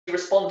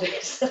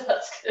responded, so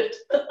that's good.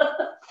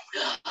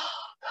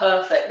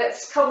 Perfect.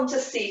 Let's come to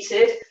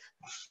seated.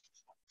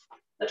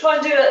 I'll try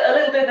and do a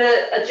little bit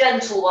of a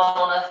gentle one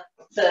on a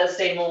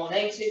Thursday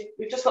morning. So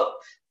we've just got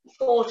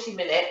 40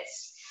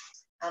 minutes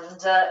and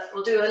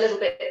we'll do a little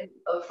bit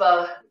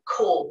of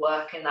core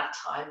work in that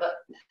time, but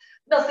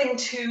nothing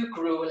too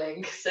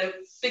grueling. So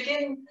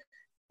begin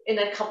in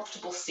a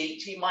comfortable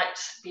seat. You might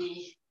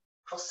be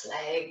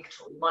cross-legged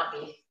or you might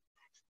be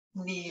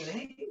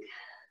kneeling.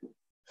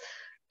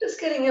 Just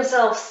getting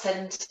yourself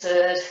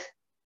centered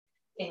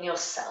in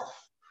yourself.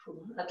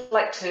 I'd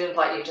like to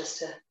invite you just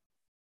to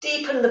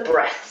deepen the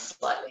breath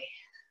slightly.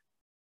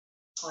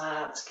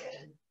 That's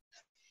good.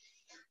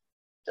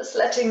 Just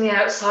letting the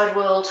outside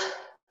world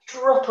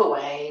drop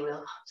away.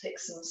 We'll take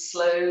some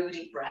slow,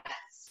 deep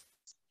breaths.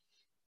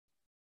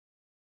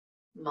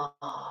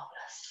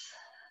 Marvelous.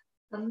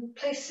 And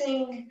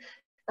placing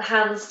the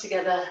hands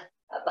together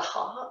at the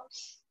heart.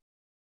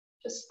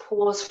 Just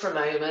pause for a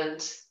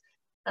moment.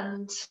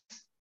 And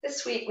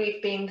this week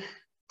we've been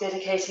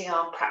dedicating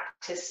our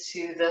practice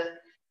to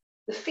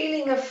the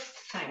feeling of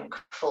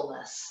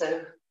thankfulness.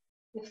 So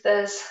if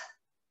there's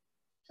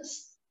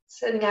just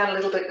sending out a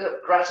little bit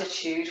of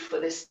gratitude for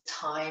this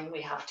time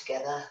we have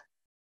together,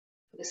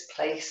 for this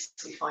place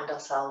we find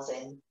ourselves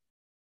in.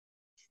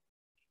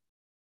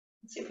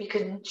 Let's see if we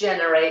can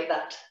generate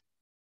that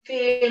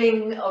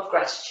feeling of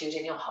gratitude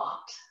in your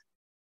heart.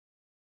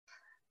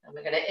 And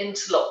we're going to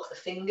interlock the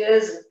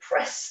fingers and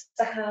press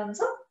the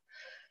hands up.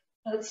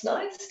 That's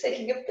nice.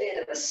 Taking a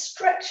bit of a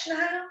stretch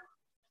now.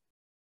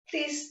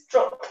 Please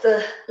drop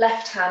the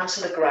left hand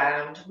to the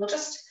ground. We'll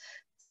just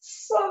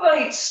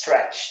side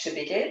stretch to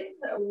begin,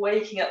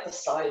 waking up the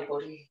side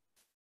body.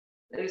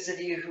 Those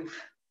of you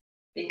who've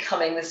been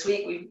coming this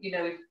week, we've been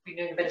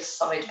doing a bit of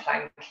side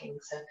planking.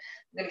 So I'm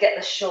going to get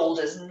the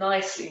shoulders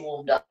nicely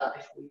warmed up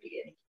before we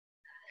begin.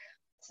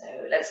 So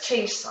let's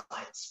change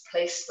sides.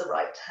 Place the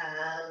right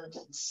hand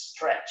and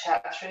stretch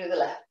out through the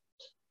left.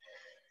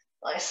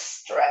 Nice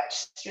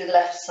stretch through the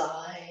left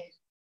side.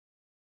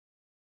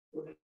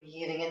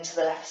 Breathing into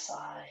the left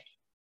side.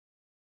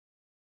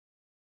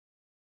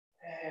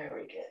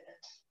 Very good.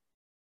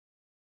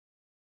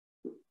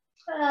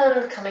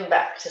 And coming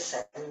back to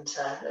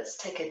center. Let's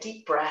take a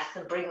deep breath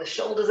and bring the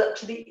shoulders up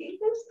to the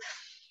ears.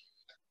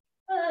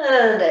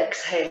 And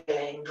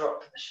exhaling,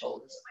 drop the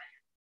shoulders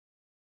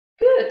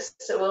away. Good.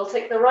 So we'll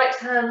take the right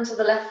hand to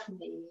the left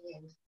knee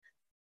and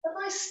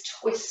a nice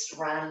twist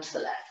round to the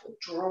left. We'll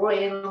draw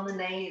in on the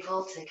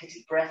navel, take a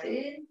deep breath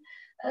in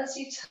as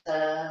you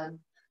turn,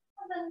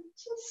 and then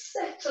just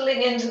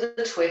settling into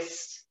the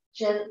twist,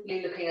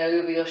 gently looking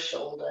over your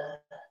shoulder.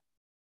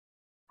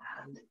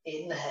 And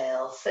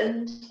inhale,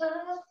 center.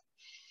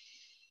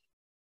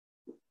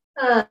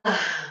 And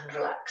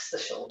relax the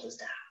shoulders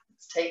down.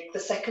 Let's take the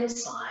second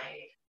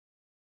side.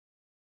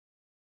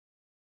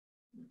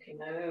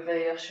 Looking over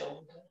your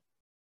shoulder.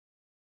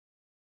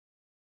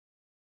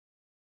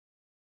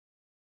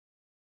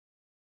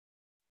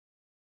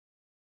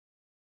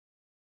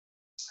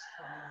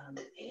 And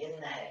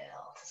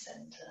inhale to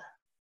center.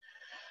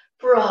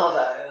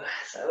 Bravo.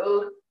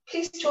 So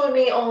please join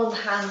me on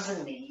hands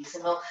and knees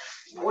and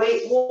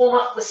we'll warm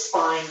up the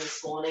spine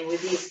this morning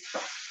with these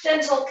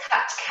gentle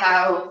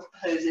cat-cow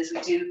poses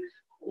we do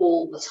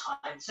all the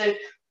time. So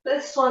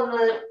this one,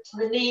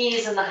 the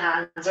knees and the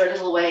hands are a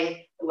little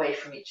way away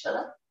from each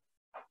other.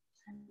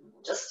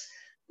 Just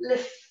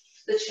lift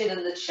the chin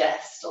and the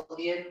chest on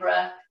the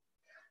in-breath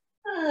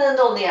and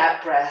on the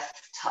out-breath,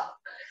 tuck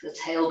the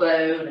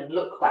tailbone and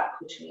look back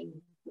between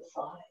the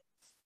thighs.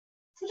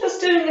 So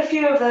just doing a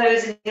few of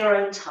those in your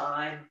own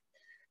time.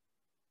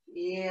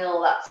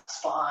 Feel that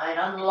spine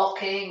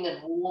unlocking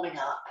and warming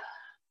up,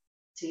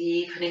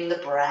 deepening the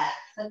breath,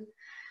 and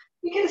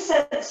you get a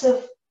sense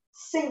of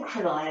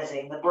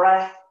synchronizing the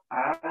breath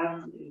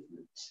and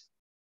movement.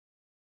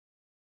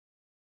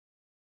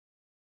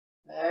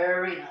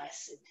 Very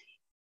nice indeed.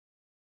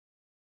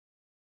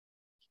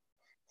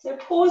 So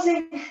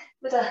pausing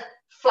with a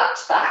flat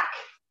back,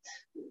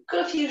 we've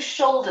got a few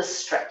shoulder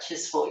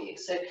stretches for you.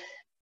 So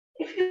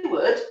if you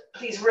would,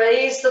 please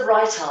raise the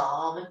right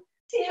arm and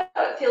see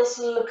how it feels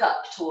to look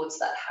up towards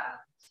that hand.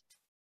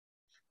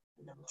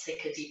 And then we'll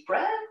take a deep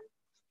breath.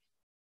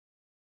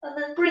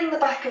 And then bring the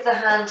back of the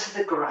hand to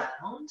the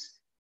ground.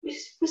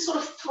 We sort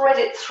of thread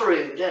it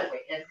through, don't we?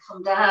 And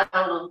come down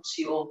onto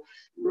your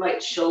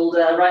right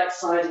shoulder, right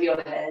side of your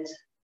head.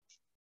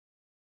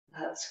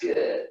 That's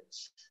good.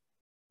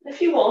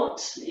 If you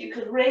want, you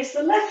can raise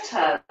the left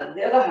hand,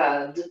 the other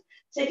hand,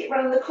 take it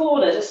round the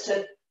corner just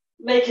to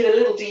make it a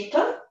little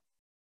deeper.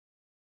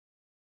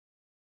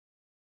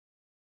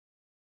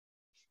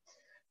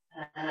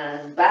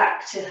 And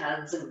back to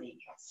hands and knees.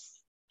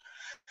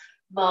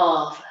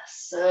 Marvelous.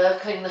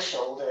 Circling the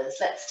shoulders.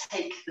 Let's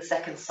take the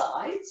second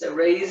side. So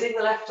raising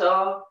the left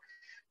arm,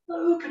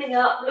 opening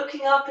up,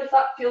 looking up if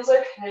that feels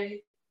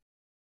okay.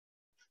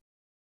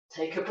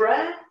 Take a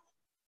breath.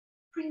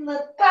 Bring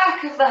the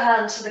back of the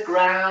hand to the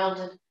ground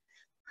and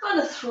kind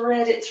of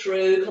thread it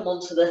through. Come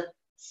onto the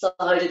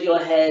side of your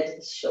head,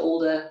 the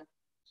shoulder.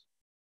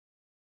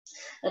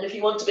 And if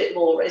you want a bit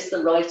more, raise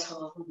the right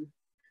arm.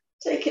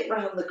 Take it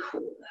round the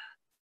corner.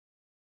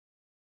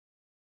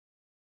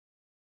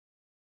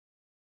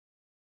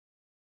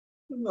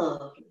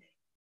 Lovely.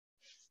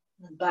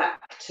 And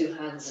back to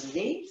hands and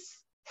knees.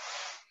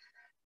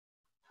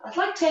 I'd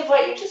like to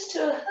invite you just to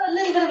a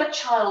little bit of a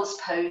child's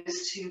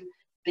pose to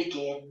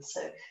begin.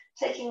 So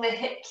taking the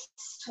hips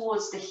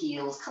towards the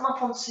heels, come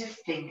up onto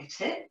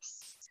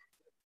fingertips.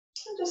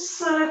 And just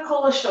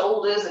circle the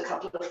shoulders a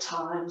couple of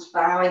times,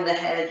 bowing the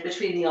head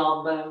between the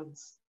arm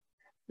bones.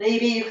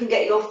 Maybe you can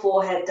get your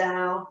forehead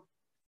down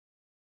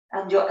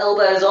and your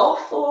elbows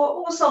off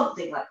or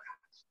something like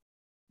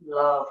that.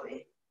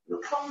 Lovely. You'll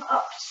come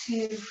up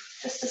to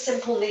just a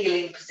simple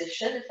kneeling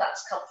position if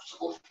that's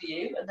comfortable for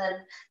you, and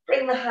then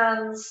bring the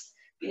hands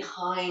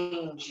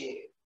behind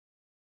you.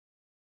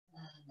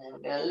 And then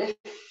we're going to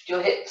lift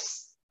your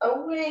hips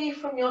away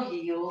from your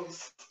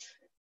heels.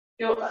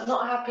 If you're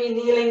not happy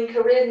kneeling,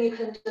 Corinne, you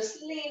can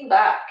just lean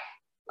back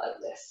like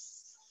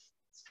this.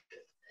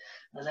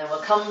 And then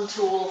we'll come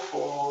to all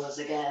fours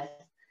again.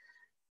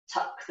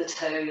 Tuck the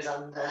toes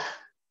under.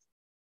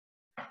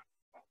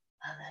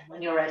 And then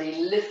when you're ready,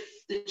 lift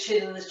the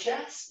chin and the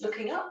chest,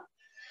 looking up.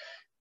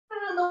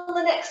 And on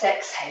the next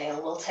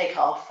exhale, we'll take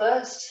our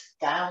first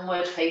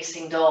downward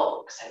facing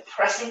dog. So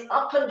pressing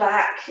up and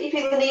back,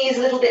 keeping the knees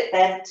a little bit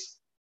bent.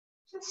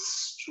 Just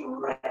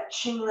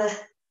stretching the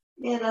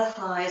inner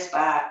thighs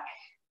back.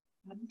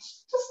 And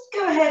just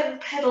go ahead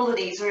and pedal the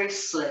knees very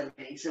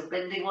slowly. So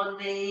bending one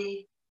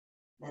knee,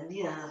 then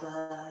the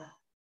other.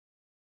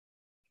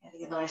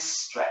 Getting a nice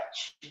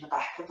stretch in the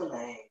back of the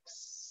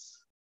legs.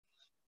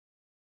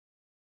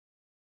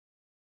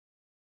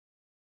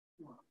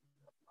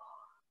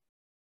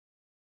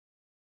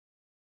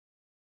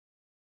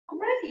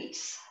 Great.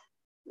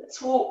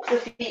 Let's walk the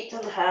feet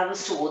and the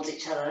hands towards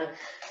each other and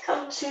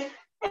come to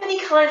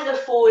any kind of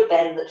forward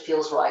bend that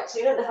feels right. So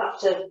you don't have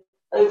to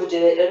overdo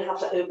it, you don't have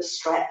to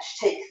overstretch.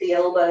 Take the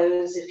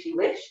elbows if you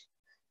wish.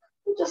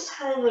 And just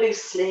hang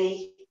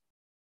loosely,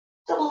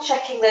 double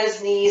checking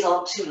those knees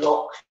aren't too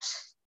locked.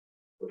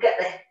 We'll get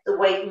the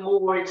weight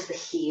more into the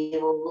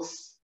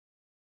heels.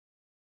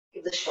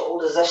 Give the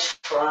shoulders a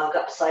shrug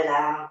upside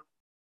down.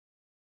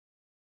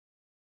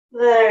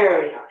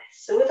 Very nice.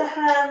 So with the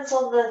hands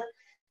on the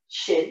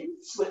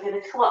shins, we're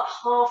going to come up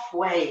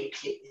halfway,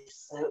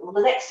 please. So on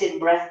the next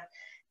in-breath,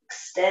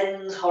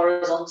 extend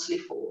horizontally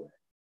forward.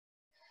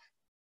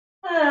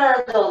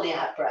 And on the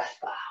out-breath,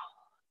 bow.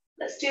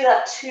 Let's do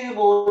that 2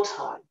 more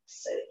times.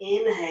 So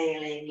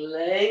inhaling,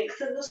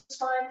 lengthen the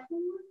spine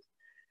forward.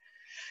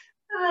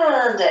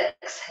 And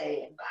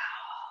exhaling,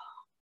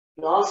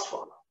 bow. Last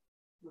one.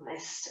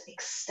 Nice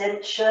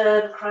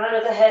extension, crown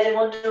of the head in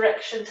one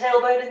direction,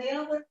 tailbone in the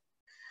other.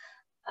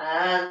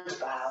 And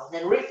bow.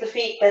 Then root the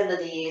feet, bend the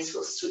knees.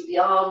 We'll sweep the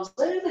arms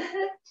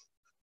overhead.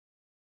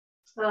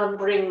 And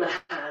bring the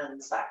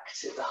hands back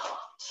to the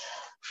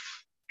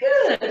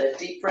heart. Good.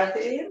 Deep breath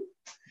in.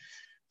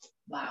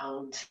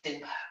 Mountain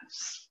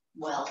pose.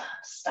 Well done.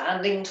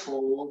 Standing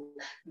tall.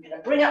 I'm going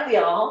to bring up the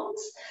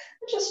arms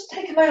and just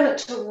take a moment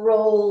to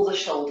roll the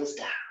shoulders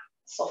down.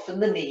 Soften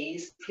the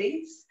knees,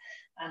 please.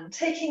 And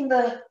taking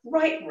the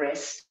right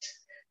wrist,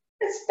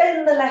 let's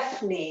bend the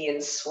left knee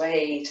and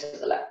sway to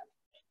the left.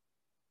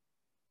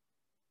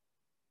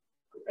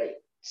 Great.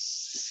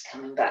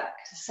 Coming back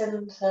to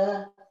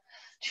center,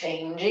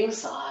 changing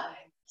sides,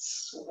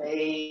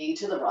 sway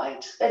to the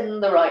right,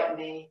 bend the right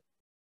knee.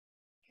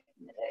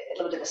 A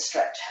little bit of a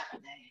stretch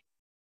happening.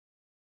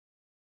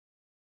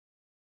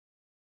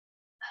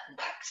 And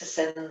back to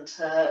center,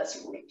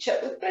 let's reach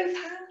up with both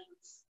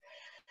hands.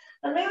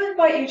 And now I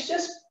invite you to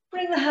just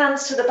bring the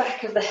hands to the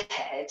back of the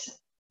head,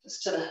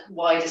 just to the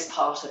widest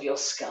part of your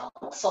skull.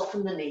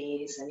 Soften the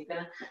knees, and you're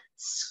going to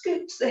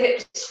scoot the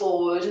hips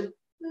forward and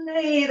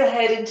lay the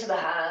head into the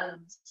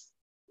hands,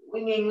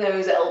 winging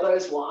those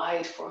elbows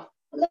wide for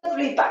a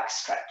lovely back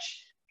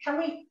stretch. Can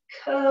we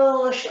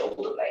curl the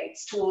shoulder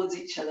blades towards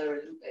each other a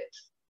little bit?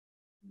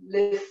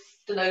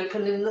 Lift and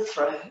open in the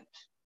throat.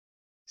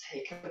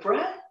 Take a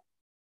breath.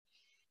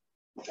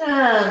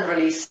 And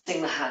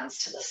releasing the hands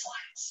to the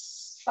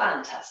sides.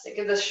 Fantastic.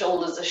 Give the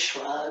shoulders a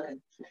shrug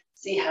and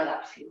see how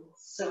that feels.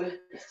 So we're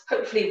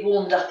hopefully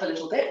warmed up a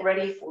little bit,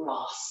 ready for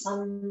our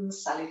sun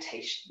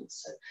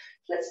salutations. So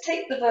let's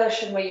take the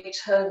version where you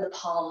turn the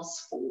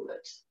palms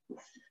forward.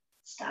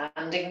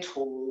 Standing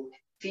tall.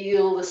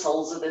 Feel the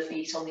soles of the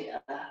feet on the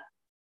earth.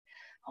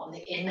 On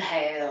the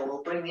inhale,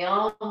 we'll bring the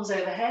arms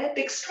overhead,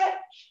 big stretch.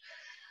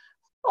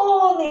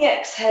 On the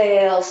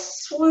exhale,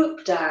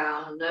 swoop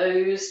down,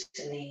 nose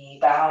to knee,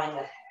 bowing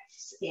the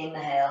heads.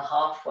 Inhale,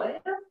 halfway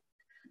up.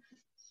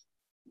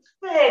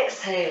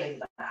 Exhaling,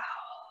 bow.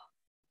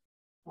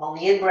 On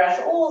the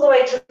in-breath, all the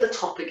way to the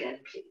top again,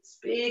 please.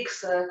 Big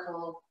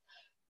circle.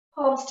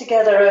 Palms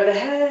together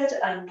overhead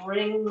and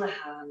bring the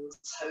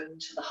hands home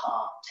to the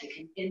heart. Take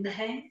an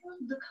inhale,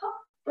 look up,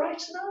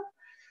 brighten up,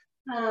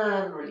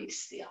 and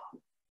release the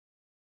arm.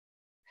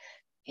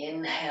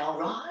 Inhale,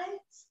 rise.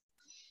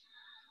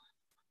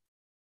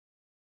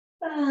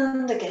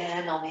 And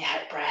again on the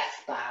out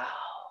breath, bow.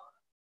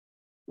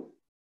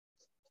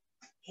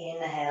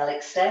 Inhale,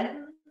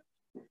 extend.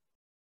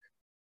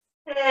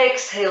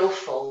 Exhale,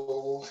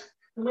 fold.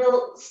 And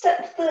we'll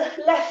step the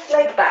left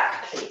leg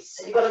back, please.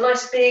 So you've got a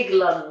nice big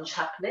lunge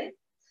happening.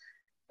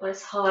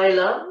 Nice high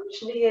lunge,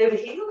 knee over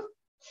heel.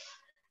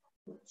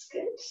 That's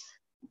good.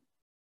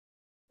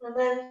 And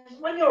then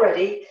when you're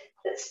ready,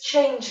 let's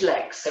change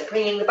legs. So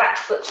bringing the back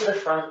foot to the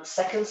front,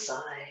 second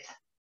side.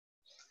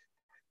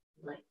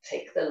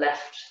 Take the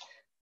left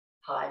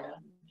high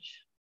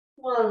lunge.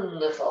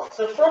 Wonderful.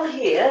 So from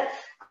here,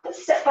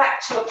 let's step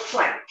back to a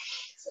plank.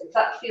 So if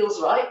that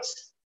feels right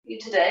for you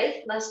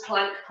today, nice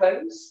plank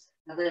pose.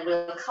 And then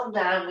we'll come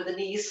down with the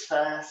knees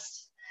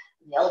first,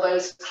 and the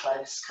elbows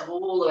close, come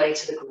all the way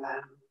to the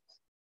ground.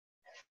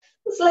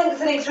 Just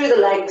lengthening through the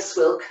legs,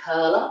 we'll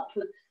curl up,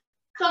 and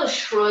kind of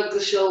shrug the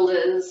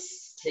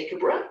shoulders, take a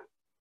breath.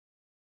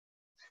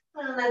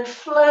 And then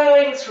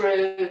flowing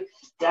through,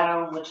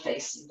 downward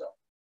facing dog.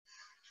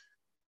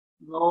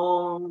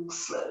 Long,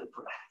 slow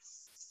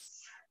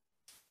breaths.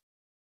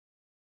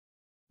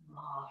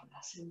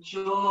 Marvelous.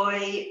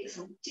 Enjoy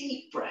some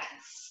deep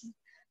breaths.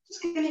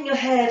 Just giving your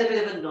head a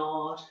bit of a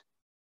nod.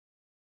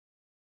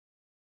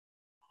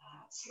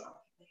 That's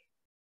lovely.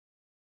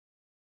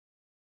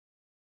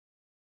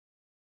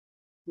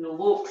 We'll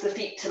walk the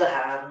feet to the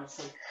hands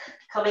and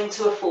coming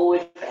to a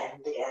forward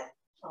bend again.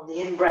 On the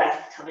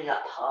in-breath, coming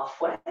up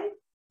halfway.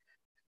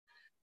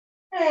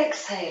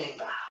 Exhaling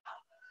back.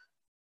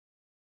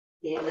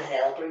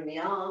 Inhale, bring the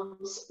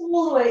arms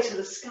all the way to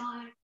the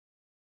sky.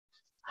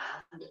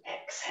 And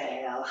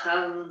exhale,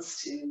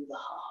 hands to the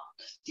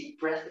heart. Deep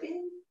breath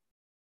in.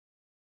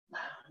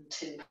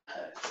 Mountain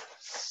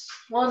pose.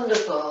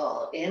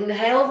 Wonderful.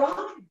 Inhale,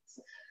 rise.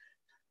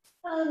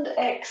 And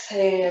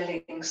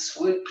exhaling,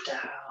 swoop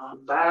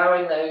down,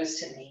 bowing nose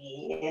to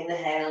knee.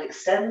 Inhale,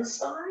 extend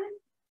spine.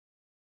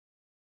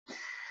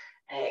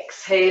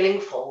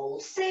 Exhaling,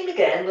 fold. Same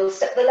again, we'll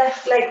step the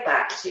left leg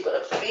back. So you've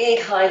got a big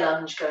high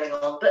lunge going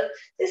on, but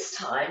this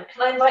time,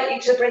 can I invite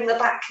you to bring the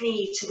back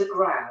knee to the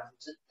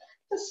ground?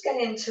 Just get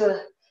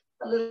into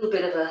a little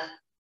bit of a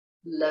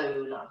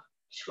low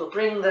lunge. We'll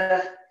bring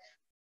the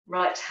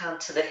right hand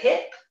to the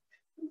hip.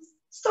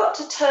 Start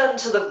to turn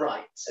to the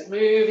right. So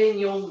moving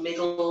your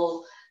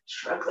middle,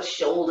 shrug the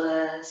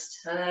shoulders,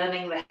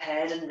 turning the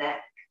head and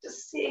neck,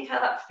 just seeing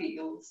how that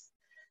feels.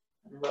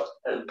 And we'll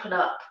open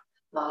up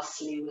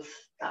lastly with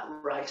that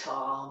right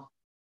arm.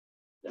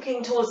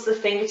 Looking towards the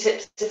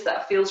fingertips if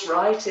that feels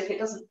right. If it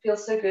doesn't feel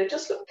so good,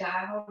 just look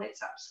down.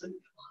 It's absolutely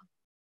fine.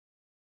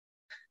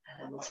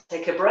 And then we'll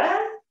take a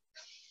breath.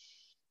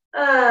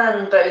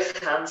 And both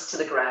hands to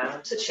the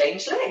ground to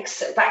change legs.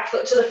 So back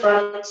foot to the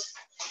front.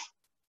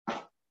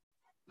 Well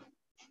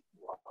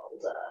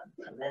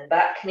done. And then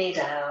back knee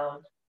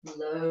down.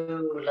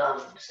 Low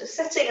lunge. So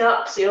setting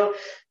up so you're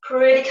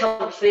pretty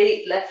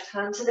comfy. Left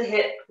hand to the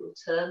hip. We'll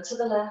turn to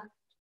the left.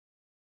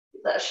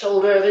 Give that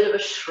shoulder a bit of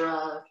a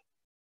shrug.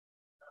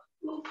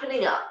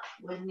 Opening up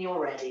when you're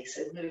ready.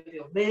 So move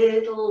your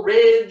middle,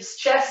 ribs,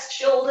 chest,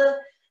 shoulder.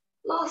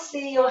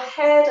 Lastly, your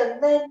head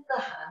and then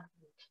the hand.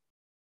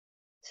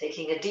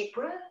 Taking a deep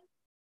breath.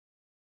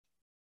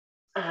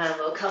 And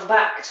we'll come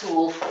back to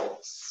all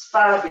fours.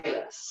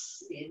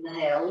 Fabulous.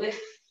 Inhale,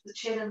 lift the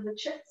chin and the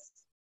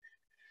chest.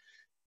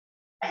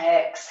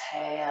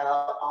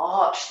 Exhale,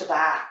 arch the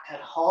back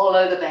and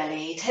hollow the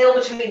belly. Tail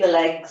between the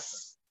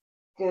legs.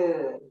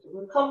 Good.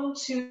 We'll come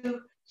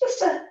to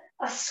just a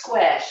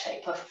square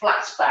shape, a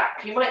flat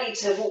back. You might need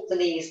to walk the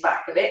knees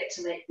back a bit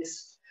to make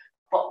this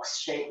box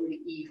shape really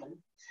even.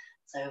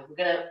 So we're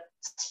going to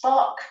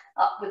spark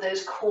up with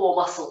those core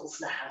muscles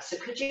now. So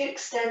could you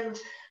extend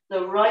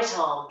the right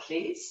arm,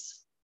 please?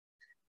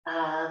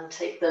 And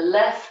take the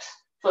left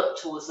foot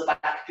towards the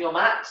back of your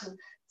mat and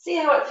see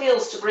how it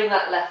feels to bring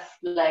that left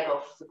leg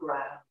off the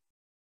ground.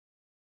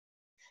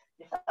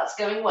 If that's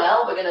going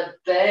well, we're going to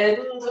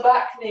bend the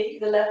back knee,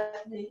 the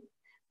left knee,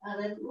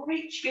 and then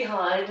reach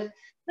behind.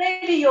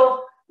 Maybe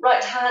your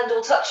right hand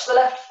will touch the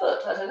left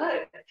foot, I don't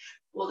know,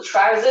 or the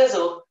trousers,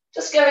 or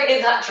just going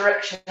in that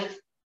direction.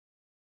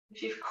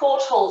 If you've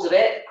caught hold of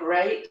it,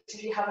 great.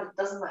 If you haven't, it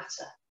doesn't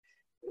matter.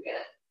 We're going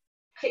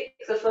to kick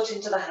the foot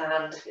into the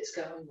hand if it's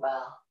going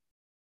well,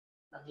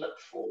 and look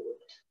forward.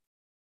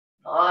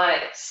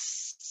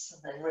 Nice.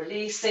 And then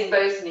releasing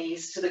both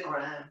knees to the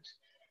ground.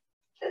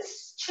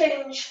 Let's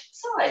change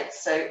sides.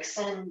 So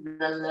extend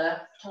the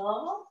left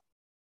arm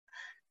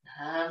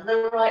and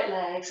the right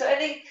leg. So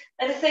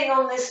anything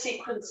on this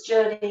sequence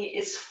journey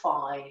is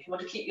fine. If you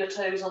want to keep your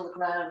toes on the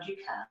ground, you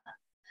can.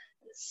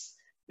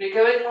 You're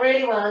going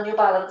really well and you're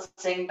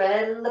balancing.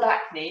 Bend the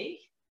back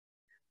knee.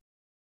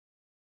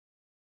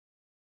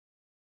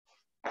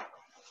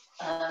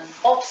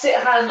 Opposite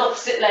hand,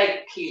 opposite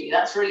leg, Keely.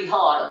 That's really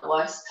hard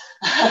otherwise.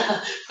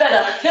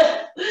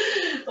 Better.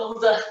 Well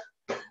done.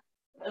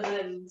 And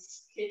then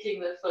kicking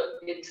the foot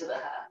into the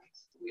hand.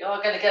 We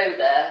are going to go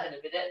there in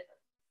a minute.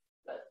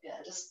 But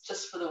yeah,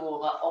 just for the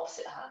warm up,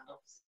 opposite hand,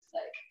 opposite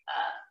leg.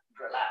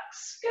 And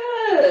relax.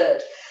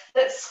 Good.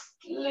 Let's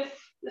lift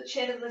the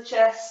chin and the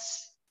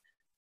chest.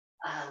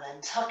 And then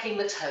tucking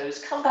the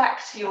toes. Come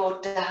back to your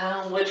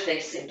downward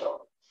facing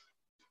dog.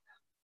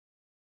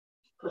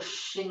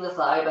 Pushing the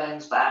thigh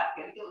bones back,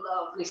 getting a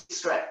lovely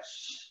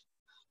stretch.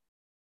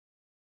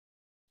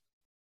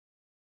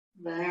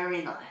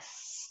 Very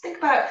nice. Think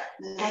about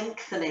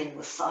lengthening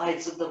the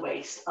sides of the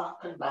waist up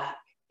and back,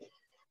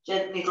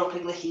 gently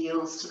dropping the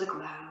heels to the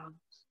ground.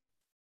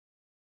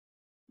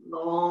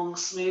 Long,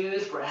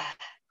 smooth breaths.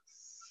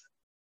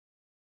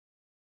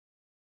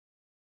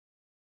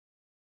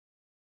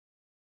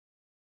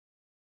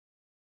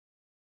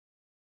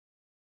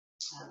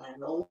 And then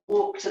we'll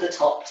walk to the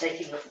top,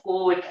 taking the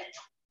forward bend.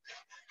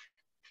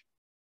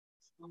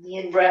 On the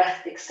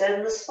in-breath,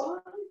 extend the spine.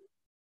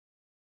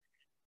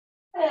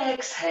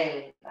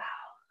 Exhaling, bow.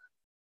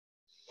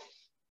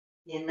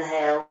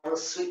 Inhale, we'll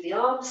sweep the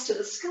arms to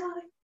the sky.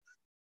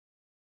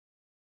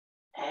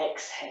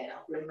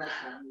 Exhale, bring the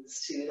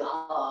hands to the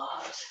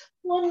heart.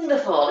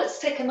 Wonderful. Let's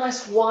take a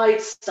nice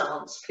wide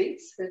stance,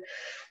 please. So,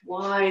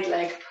 wide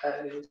leg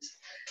pose.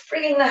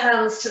 Bringing the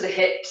hands to the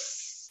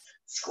hips,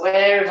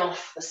 squaring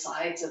off the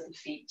sides of the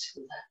feet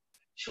with the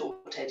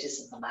short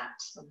edges of the mat.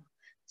 And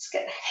let's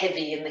get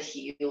heavy in the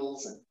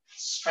heels and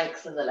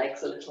strengthen the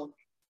legs a little.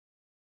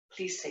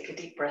 Please take a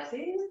deep breath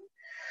in.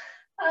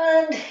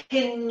 And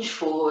hinge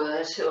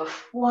forward to a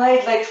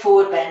wide leg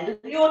forward bend,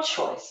 your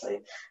choice. So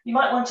you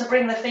might want to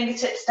bring the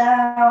fingertips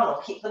down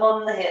or keep them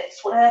on the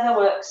hips, whatever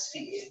works for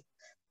you.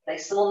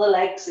 Place them on the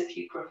legs if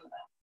you prefer.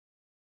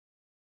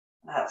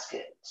 That's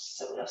good.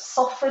 So we'll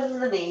soften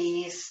the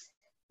knees,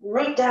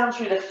 root down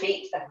through the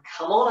feet and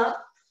come on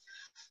up.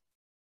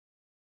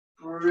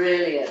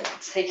 Brilliant.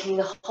 Taking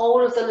the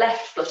whole of the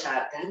left foot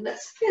out then,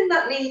 let's bend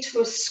that knee to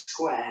a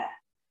square.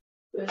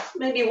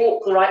 Maybe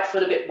walk the right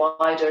foot a bit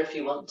wider if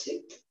you want to.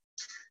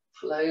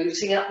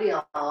 Floating up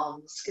the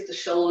arms, give the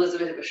shoulders a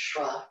bit of a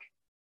shrug.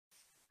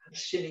 And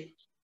shimmy.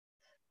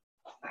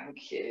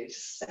 Thank you.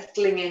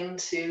 Settling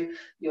into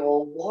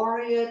your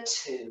warrior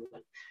two.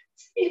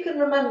 You can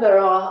remember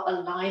our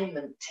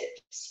alignment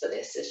tips for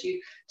this as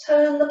you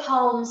turn the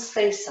palms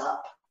face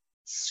up,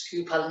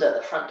 scoop under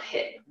the front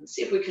hip and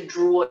see if we can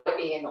draw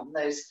in on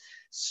those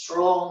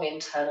strong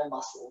internal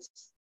muscles.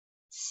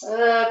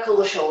 Circle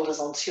the shoulders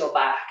onto your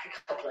back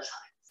a couple of times.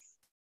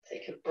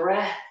 Take a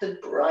breath and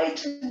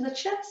brighten the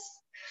chest.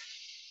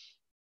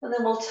 And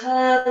then we'll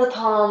turn the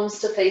palms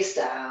to face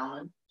down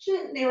and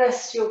gently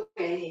rest your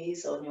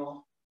gaze on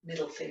your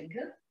middle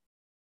finger.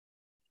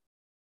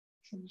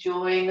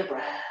 Enjoying the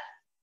breath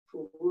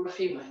for a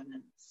few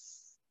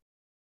moments.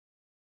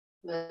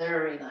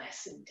 Very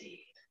nice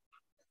indeed.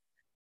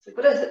 So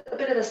we've got a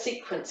bit of a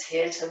sequence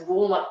here to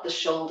warm up the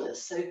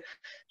shoulders. So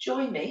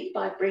join me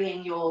by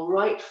bringing your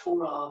right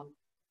forearm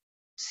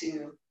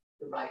to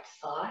the right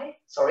thigh.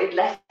 Sorry,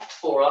 left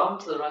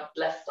forearm to the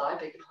left thigh,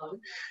 beg your pardon.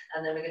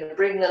 And then we're going to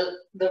bring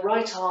the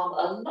right arm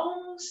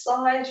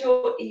alongside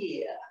your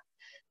ear.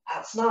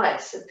 That's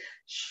nice. And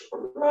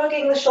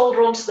shrugging the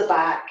shoulder onto the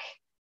back.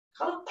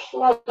 Kind of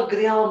plug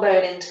the arm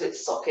bone into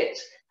its socket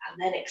and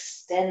then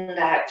extend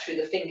out through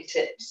the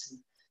fingertips and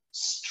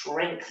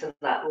strengthen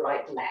that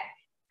right leg.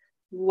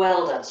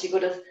 Well done. So you've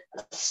got a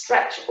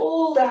stretch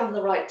all down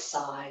the right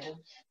side.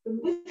 And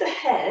with the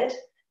head,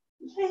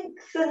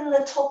 lengthen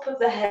the top of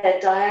the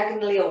head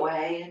diagonally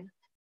away and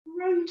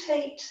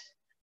rotate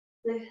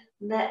the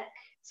neck.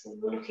 So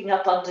we're looking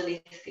up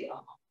underneath the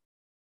arm.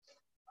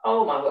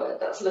 Oh my word,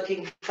 that's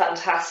looking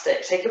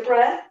fantastic. Take a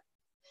breath.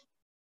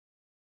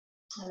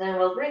 And then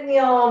we'll bring the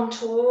arm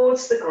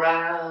towards the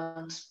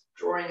ground,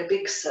 drawing a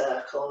big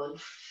circle and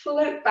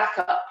float back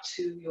up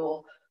to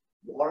your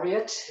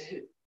warrior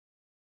two.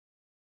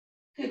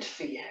 Good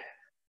for you.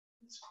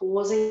 Just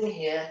pausing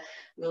here,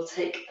 we'll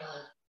take a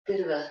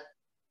bit of a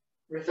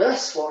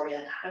reverse warrior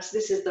now. So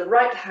this is the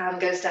right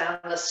hand goes down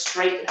a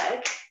straight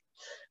leg.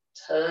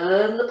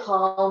 Turn the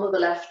palm of the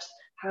left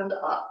hand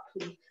up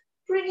and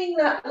bringing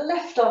that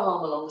left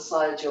arm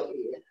alongside your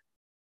ear.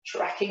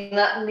 Tracking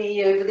that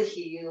knee over the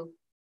heel.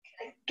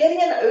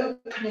 Getting an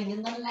opening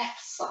in the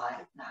left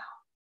side now.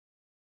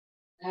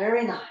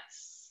 Very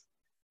nice.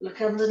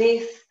 Look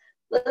underneath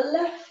the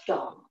left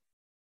arm.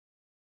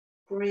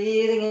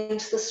 Breathing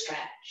into the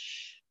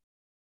stretch.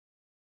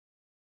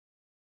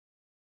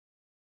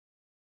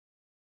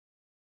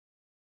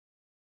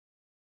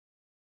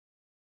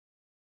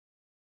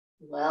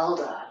 Well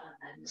done.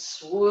 And then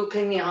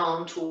swooping the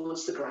arm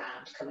towards the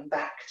ground, coming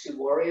back to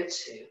warrior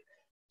two.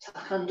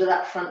 Tuck under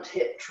that front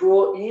hip,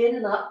 draw in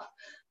and up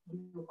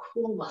on your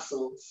core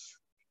muscles.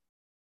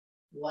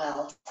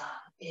 Well done.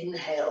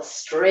 Inhale,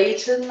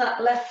 straighten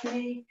that left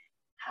knee.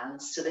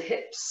 Hands to the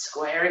hips,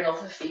 squaring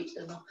off the feet,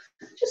 and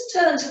just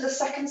turn to the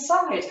second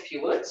side if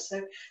you would.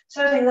 So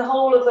turning the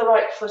whole of the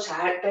right foot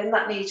out, bend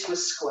that knee to a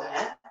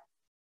square.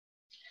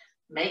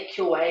 Make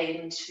your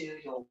way into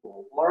your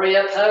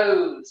warrior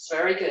pose.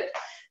 Very good.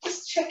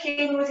 Just check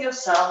in with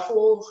yourself,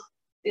 all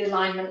the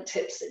alignment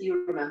tips that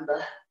you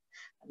remember.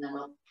 And then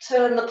we'll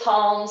turn the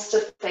palms to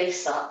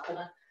face up. And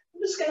I'm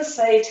just going to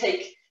say,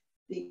 take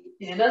the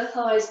inner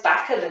thighs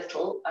back a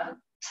little and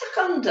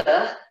tuck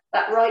under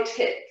that right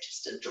hip,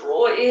 just to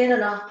draw in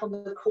and up on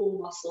the core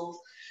muscles.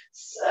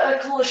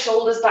 Circle the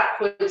shoulders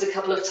backwards a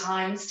couple of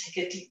times.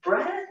 Take a deep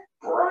breath,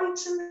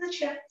 brighten the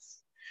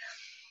chest.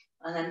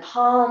 And then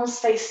palms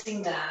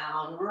facing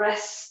down,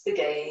 rest the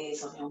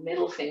gaze on your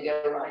middle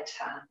finger, right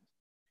hand.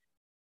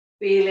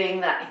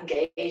 Feeling that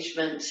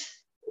engagement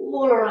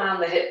all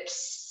around the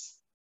hips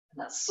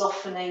and that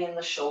softening in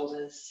the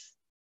shoulders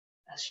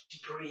as you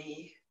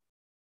breathe.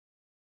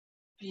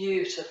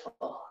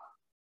 Beautiful.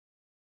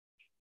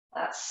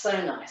 That's so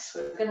nice.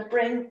 We're going to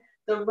bring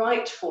the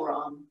right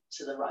forearm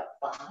to the right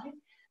thigh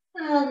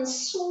and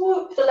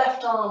swoop the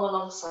left arm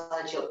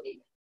alongside your ear.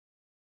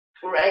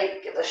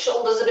 Great. Give the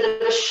shoulders a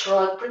bit of a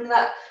shrug. Bring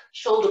that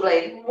shoulder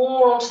blade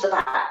more onto the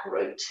back.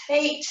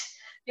 Rotate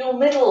your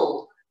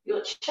middle,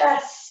 your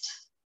chest.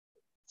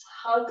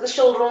 Hug the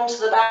shoulder onto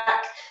the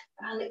back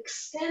and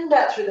extend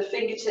out through the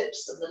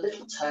fingertips and the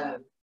little toe.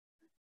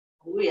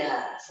 Oh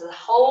yeah, so the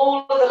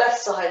whole of the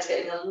left side is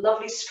getting a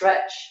lovely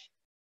stretch.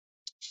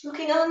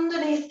 Looking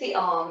underneath the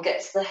arm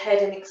gets the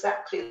head in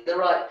exactly the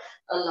right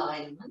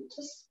alignment.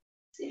 Just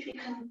see if you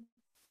can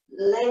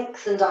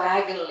lengthen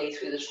diagonally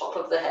through the top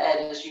of the head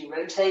as you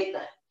rotate the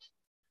head.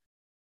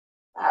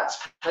 That's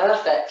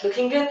perfect.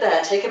 Looking good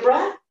there. Take a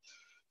breath.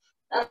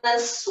 And then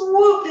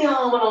swoop the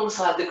arm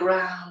alongside the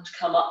ground.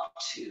 Come up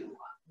to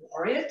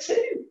Warrior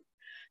Two.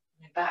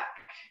 Back.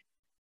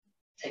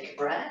 Take a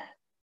breath.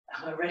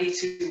 And we're ready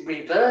to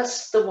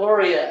reverse the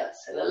warrior.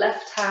 So the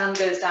left hand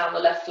goes down the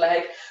left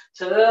leg.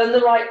 Turn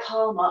the right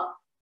palm up.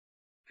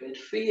 Good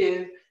for you.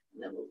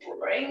 And then we'll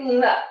bring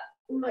that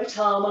right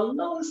arm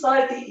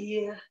alongside the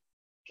ear.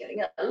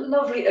 Getting a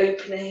lovely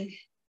opening.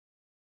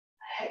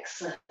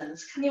 Excellent.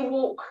 Can you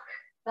walk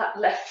that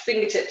left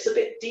fingertips a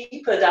bit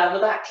deeper down the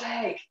back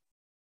leg?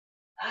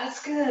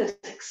 That's good.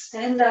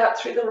 Extend out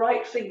through the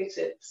right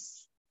fingertips.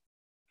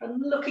 And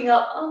looking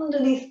up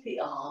underneath the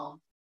arm.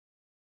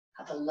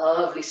 Have a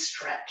lovely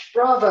stretch.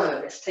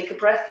 Bravo. Let's take a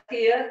breath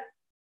here.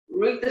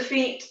 Root the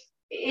feet.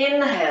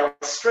 Inhale.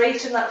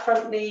 Straighten that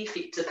front knee.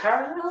 Feet to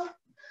parallel.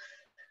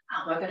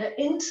 And we're going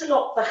to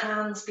interlock the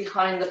hands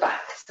behind the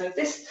back. So if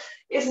this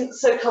isn't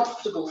so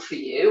comfortable for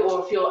you,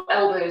 or if your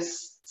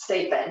elbows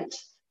stay bent,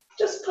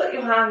 just put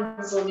your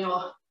hands on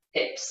your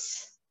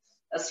hips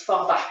as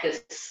far back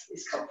as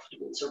is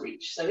comfortable to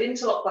reach. So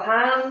interlock the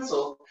hands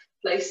or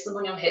place them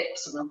on your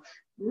hips and then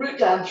root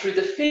down through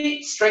the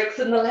feet,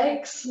 strengthen the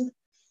legs. And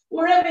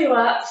wherever you're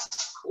at,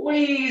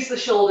 squeeze the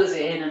shoulders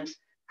in and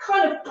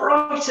kind of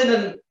brighten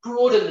and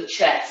broaden the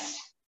chest.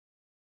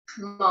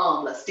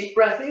 Marvelous. Deep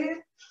breath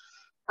in.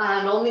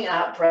 And on the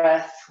out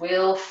breath,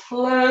 we'll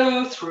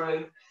flow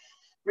through,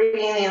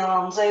 bringing the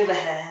arms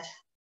overhead.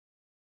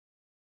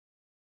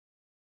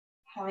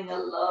 Having a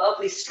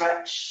lovely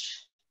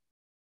stretch.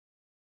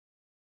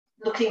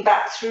 Looking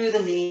back through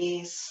the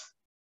knees.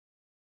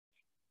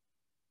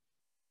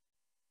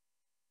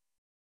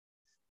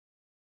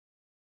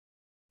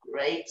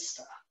 Great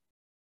stuff.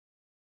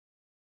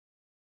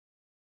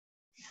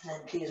 And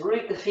then please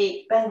root the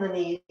feet, bend the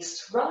knees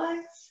to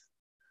rise.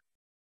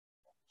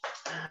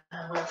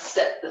 And we'll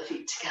step the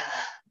feet together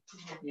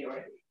when you're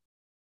ready.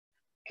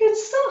 Good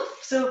stuff.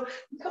 So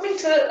I'm coming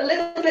to a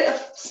little bit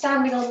of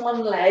standing on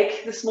one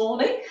leg this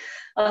morning.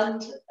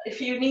 And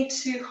if you need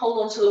to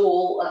hold on to the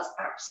wall, that's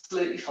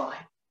absolutely fine.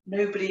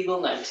 Nobody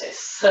will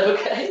notice,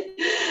 okay?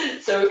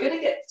 So we're going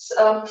to get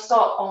start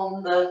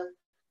on the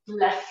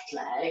left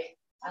leg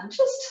and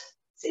just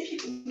see if you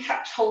can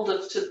catch hold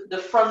of to the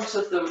front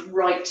of the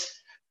right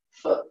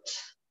foot.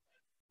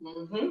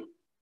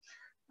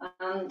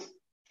 And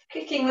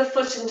kicking the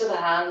foot into the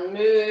hand,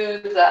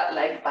 move that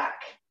leg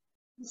back.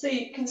 So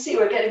you can see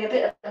we're getting a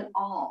bit of an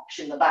arch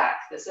in the back.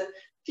 There's a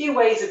few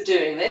ways of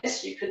doing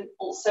this. You can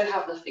also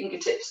have the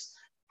fingertips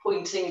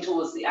pointing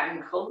towards the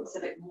ankle. It's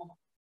a bit more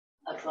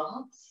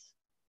advanced.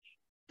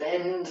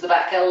 Bend the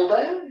back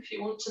elbow if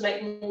you want to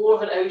make more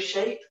of an O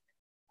shape.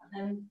 And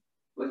then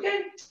we're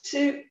going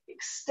to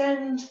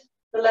extend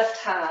the left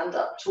hand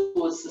up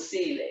towards the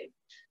ceiling.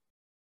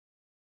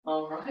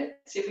 All right,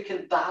 see if we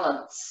can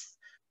balance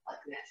like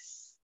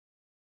this.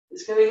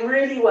 It's going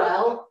really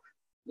well.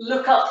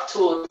 Look up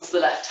towards the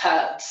left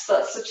hand.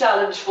 That's a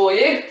challenge for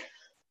you.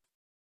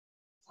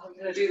 I'm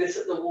going to do this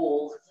at the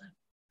wall.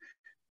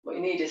 What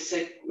you need is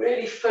to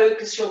really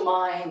focus your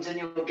mind and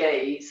your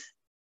gaze.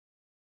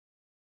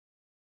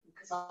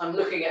 Because I'm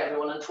looking at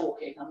everyone and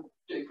talking, I'm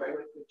doing a very,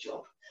 very good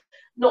job.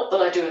 Not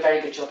that I do a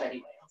very good job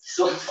anyway on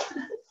this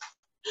one.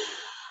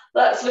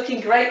 That's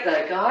looking great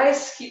though,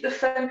 guys. Keep the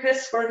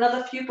focus for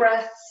another few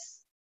breaths.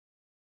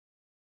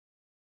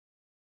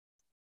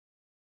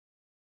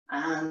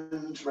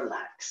 And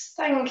relax.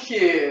 Thank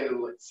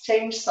you. Let's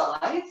change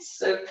sides.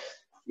 So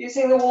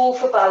using the wall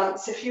for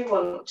balance if you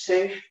want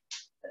to.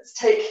 Let's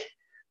take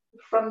the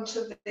front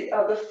of the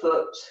other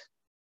foot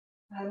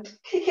and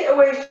kick it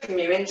away from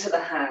you into the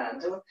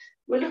hand. And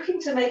we're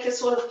looking to make a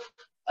sort of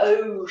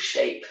O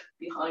shape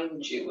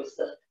behind you with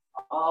the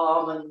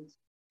arm and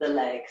the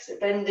leg. So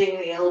bending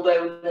the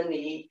elbow and the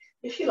knee,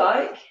 if you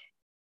like.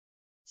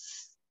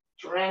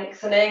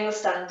 Strengthening the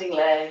standing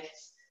leg.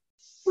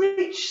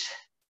 Reach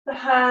the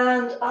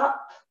hand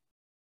up,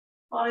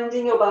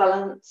 finding your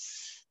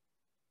balance.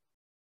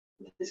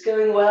 If it's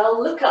going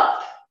well, look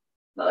up.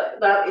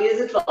 That is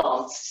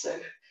advanced, so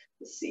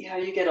Just see how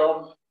you get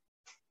on.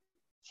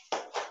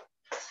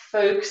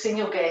 Focusing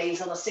your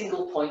gaze on a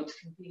single point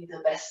can be the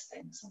best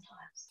thing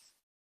sometimes.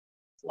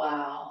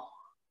 Wow.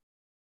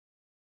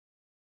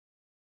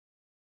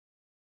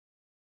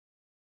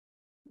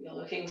 You're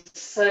looking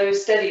so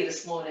steady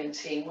this morning,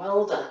 team.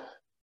 Well done.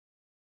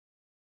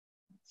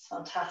 It's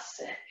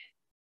fantastic.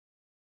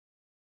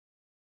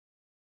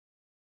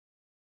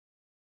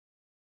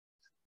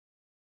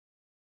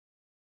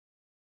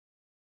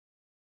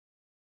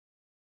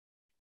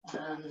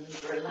 And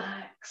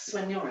relax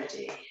when you're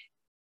ready.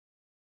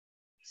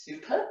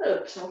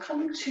 Superb. So we'll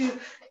come to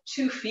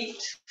 2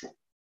 feet,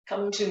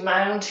 come to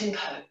mountain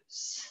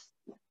pose.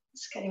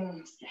 It's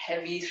getting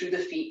heavy through the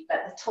feet.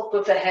 Let the top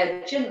of the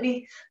head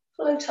gently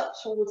float up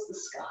towards the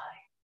sky.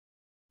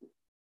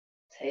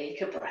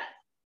 Take a breath.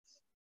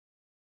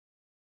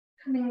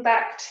 Coming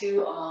back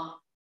to our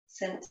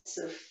sense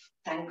of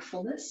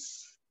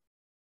thankfulness.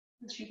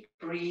 As you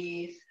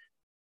breathe,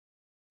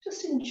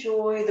 just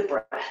enjoy the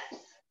breath.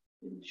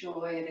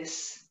 Enjoy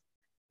this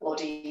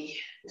body,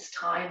 this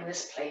time,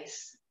 this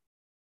place.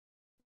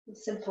 A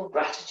simple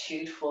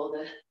gratitude for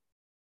the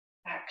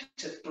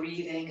act of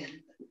breathing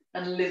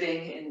and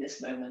living in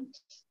this moment.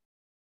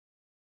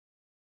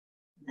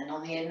 And then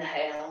on the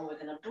inhale, we're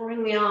going to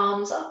bring the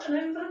arms up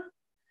and over.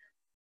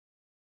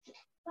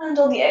 And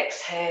on the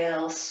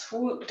exhale,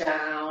 swoop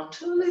down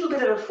to a little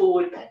bit of a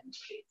forward bend,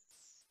 please.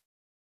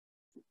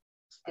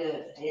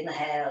 Good.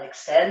 Inhale,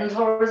 extend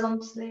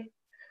horizontally.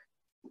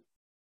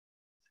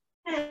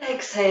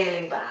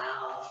 Exhaling,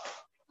 bow.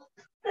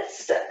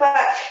 Let's step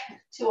back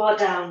to our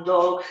down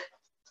dog.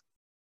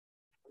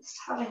 Just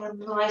having a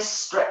nice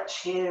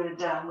stretch here in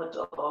downward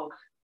dog.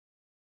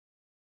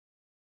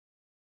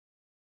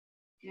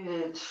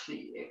 Good for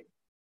you.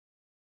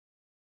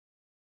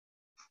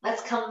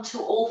 Let's come to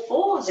all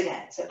fours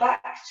again. So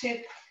back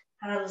to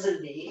hands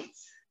and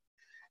knees.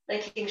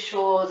 Making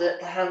sure that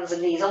the hands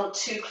and knees aren't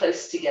too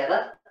close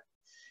together.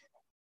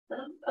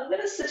 And I'm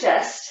going to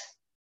suggest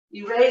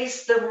you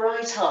raise the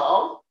right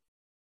arm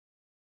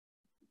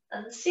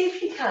and see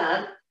if you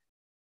can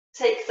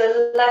take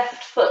the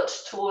left foot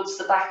towards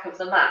the back of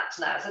the mat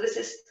now. So this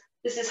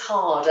is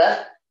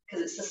harder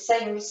because it's the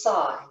same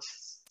side.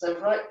 So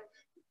right,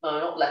 no,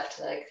 not left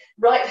leg.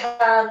 Right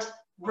hand,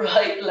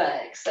 right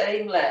leg.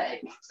 Same leg,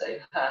 same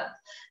hand.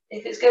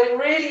 If it's going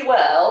really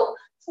well,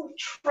 sort of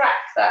track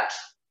that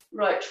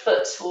right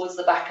foot towards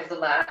the back of the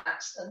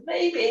mat, and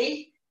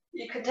maybe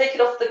you can take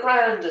it off the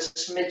ground a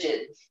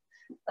smidgen.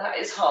 That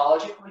is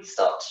hard. You probably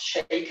start to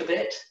shake a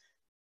bit.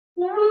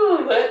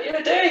 Ooh, but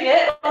you're doing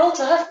it. Well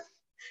done.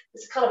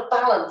 It's a kind of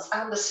balance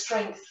and a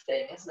strength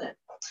thing, isn't it?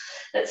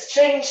 Let's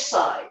change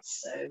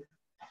sides. So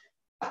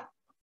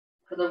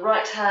for the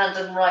right hand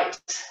and right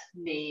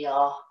knee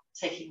are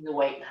taking the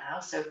weight now.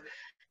 So I'm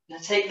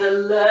going to take the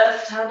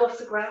left hand off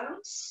the ground,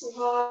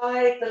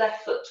 slide the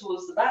left foot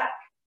towards the back,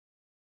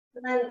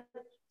 and then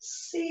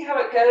see how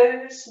it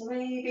goes.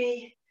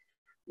 Maybe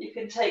you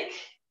can take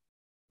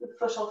the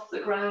foot off the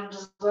ground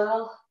as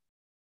well.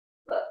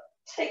 But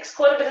it takes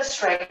quite a bit of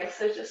strength,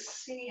 so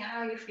just see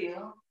how you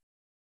feel.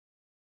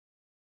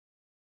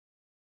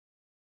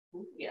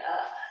 Ooh, yes.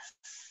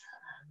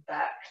 And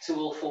back to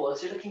all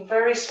fours. You're looking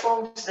very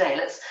strong today.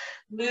 Let's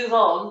move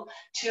on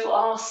to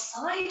our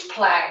side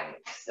plank.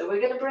 So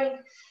we're going to bring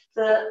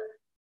the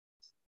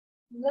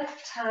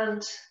left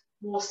hand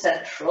more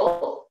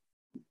central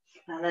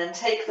and then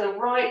take the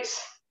right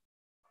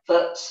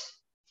foot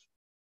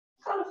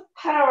kind of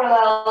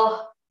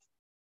parallel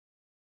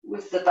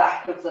with the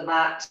back of the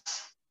mat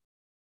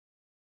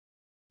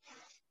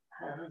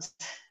and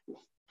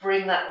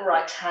bring that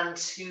right hand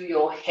to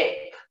your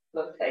hip.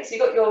 Okay, so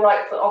you've got your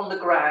right foot on the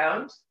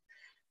ground,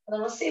 and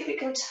then we'll see if we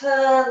can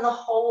turn the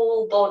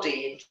whole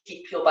body and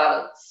keep your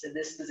balance in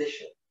this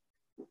position.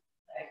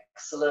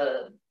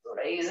 Excellent.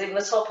 Raising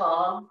the top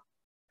arm.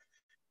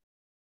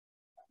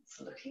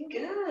 It's looking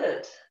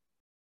good.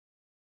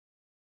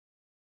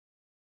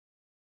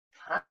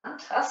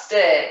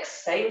 Fantastic.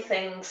 Same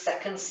thing,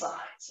 second side.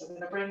 So we're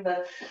going to bring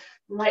the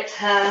right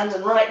hand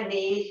and right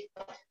knee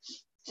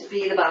to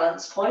be the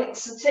balance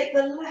points and take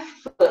the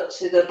left foot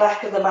to the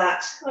back of the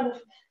mat, kind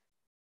of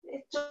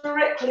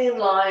directly in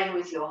line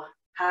with your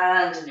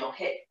hand and your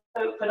hip.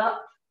 Open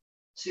up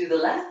to the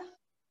left.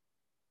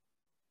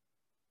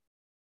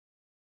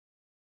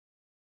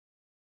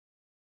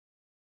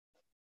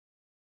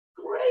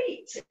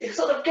 Great. You're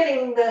sort of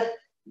getting the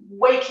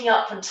waking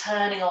up and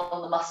turning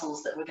on the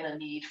muscles that we're going to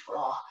need for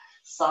our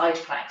side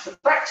plank. So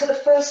back to the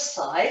first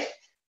side.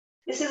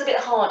 This is a bit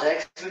harder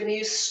because we're going to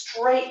use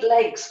straight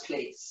legs,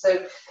 please.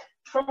 So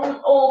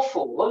from all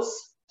fours,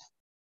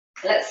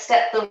 let's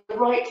step the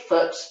right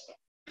foot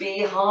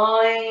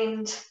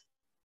behind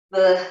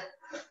the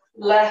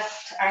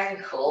left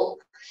ankle,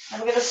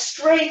 and we're going to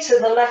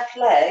straighten the left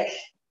leg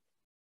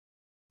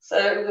so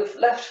the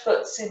left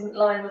foot's in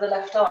line with the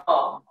left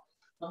arm.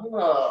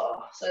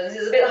 Oh, so this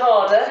is a bit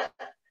harder.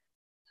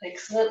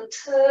 Excellent.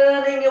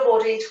 Turning your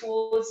body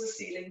towards the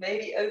ceiling.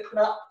 Maybe open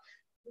up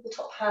with the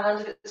top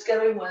hand if it's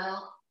going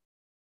well.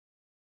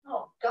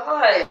 Oh,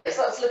 guys,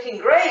 that's looking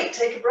great.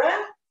 Take a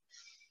breath.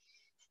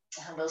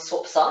 And we'll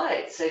swap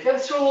sides. So go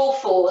through all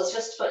fours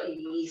just for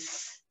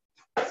ease.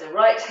 So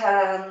right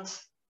hand,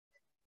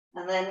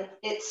 and then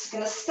it's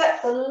going to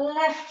step the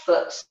left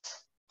foot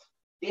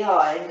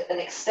behind and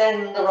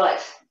extend the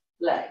right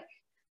leg.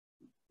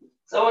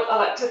 So I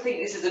like to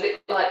think this is a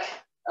bit like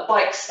a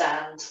bike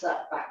stand,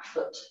 that back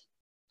foot,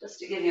 just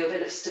to give you a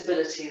bit of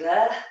stability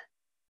there.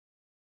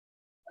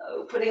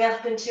 Opening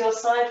up into your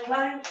side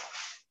plank.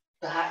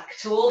 Back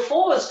to all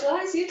fours,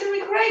 guys. You're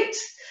doing great.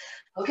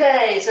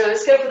 Okay, so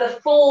let's go for the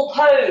full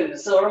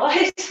pose, all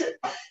right?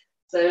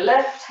 So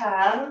left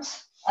hand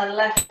and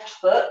left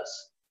foot.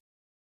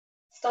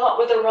 Start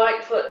with the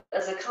right foot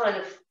as a kind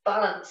of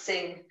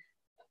balancing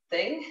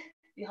thing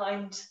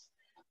behind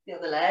the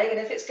other leg. And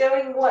if it's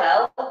going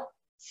well,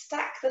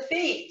 stack the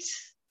feet.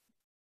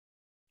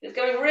 If it's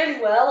going really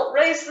well,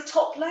 raise the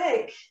top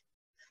leg.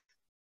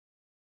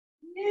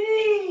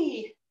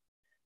 Yay!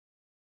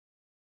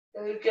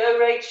 Go,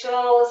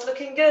 Rachel, it's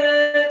looking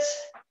good.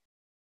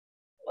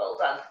 Well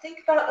done. Think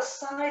about the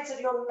sides of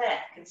your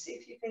neck and see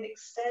if you can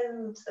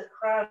extend the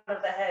crown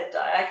of the head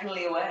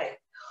diagonally away.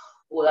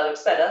 Oh, that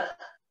looks better.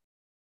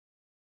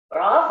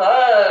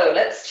 Bravo!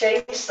 Let's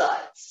change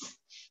sides.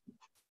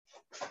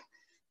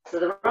 So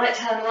the right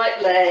hand,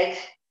 right leg.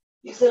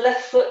 Use the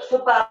left foot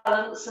for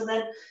balance, and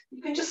then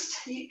you can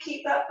just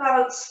keep that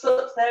balanced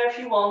foot there if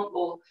you want,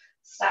 or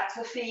stack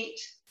the feet,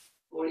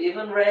 or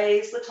even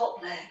raise the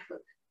top leg. But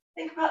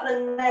think about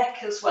the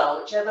neck as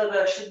well, whichever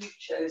version you've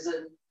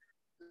chosen.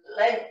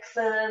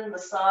 Lengthen the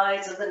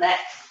sides of the neck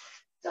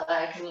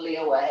diagonally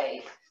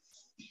away.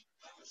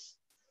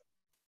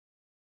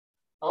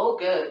 Oh,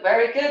 good.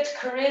 Very good,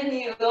 Corinne.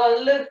 You are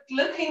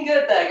looking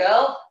good there,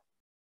 girl.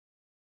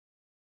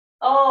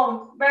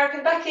 Oh,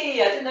 American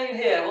Becky, I didn't know you were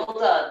here. Well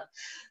done.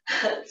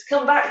 Let's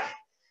come back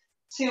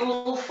to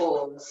all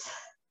fours.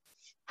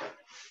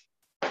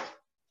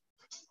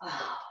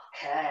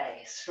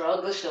 Okay,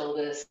 shrug the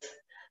shoulders.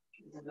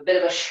 A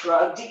bit of a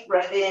shrug, deep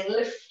breath in,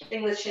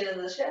 lifting the chin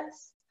and the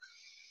chest.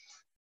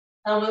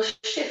 And we'll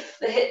shift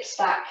the hips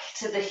back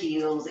to the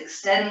heels,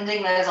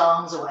 extending those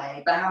arms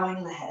away,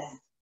 bowing the head.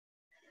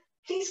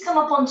 Please come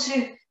up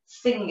onto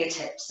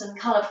fingertips and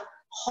kind of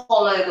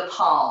hollow the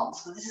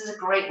palms. So this is a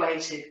great way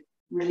to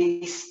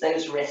release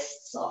those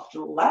wrists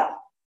after all that.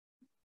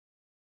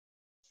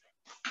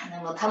 And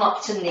then we'll come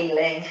up to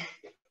kneeling,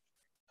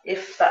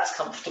 if that's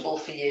comfortable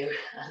for you,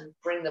 and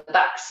bring the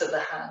backs of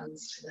the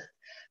hands to the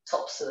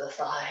tops of the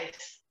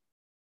thighs.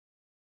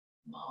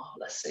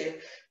 Marvelous. So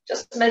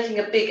just making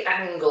a big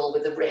angle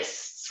with the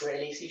wrists,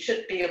 really. So you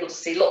should be able to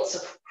see lots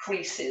of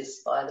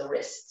creases by the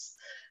wrists.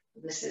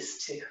 This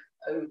is to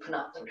open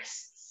up the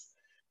wrists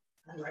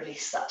and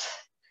release that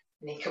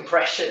any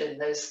compression in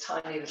those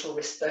tiny little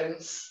wrist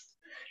bones.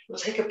 We'll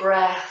take a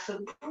breath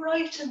and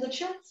brighten the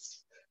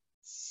chest.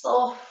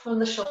 Soften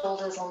the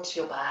shoulders onto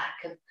your back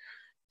and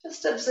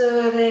just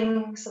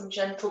observing some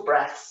gentle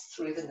breaths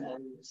through the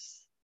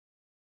nose.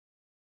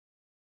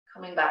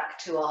 Coming back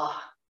to our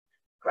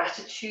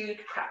gratitude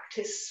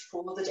practice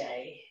for the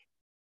day.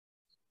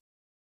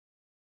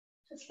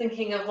 Just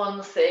thinking of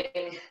one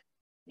thing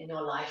in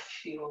your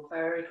life you're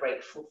very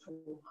grateful for.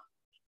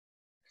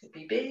 Could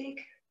be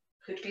big,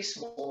 could be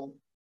small.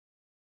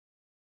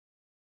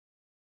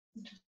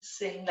 Just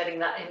seeing, letting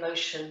that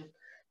emotion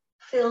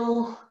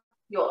fill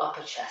your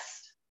upper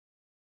chest.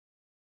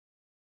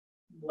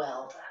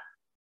 Well done.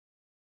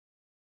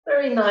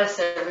 Very nice,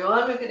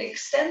 everyone. We're going to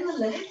extend the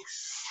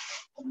legs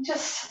and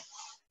just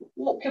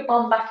walk your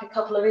bum back a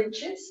couple of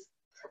inches.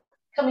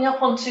 Coming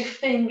up onto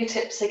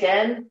fingertips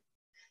again.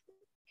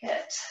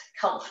 Get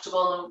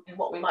comfortable in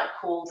what we might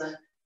call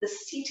the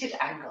seated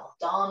angle,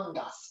 Dandasana.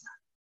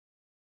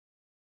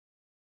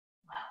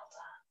 Well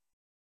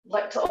done. I'd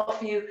like to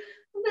offer you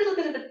a little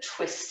bit of a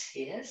twist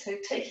here. So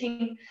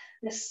taking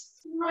this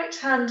right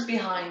hand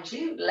behind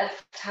you,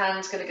 left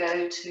hand's going to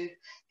go to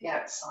the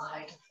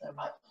outside of the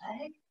right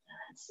leg,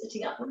 and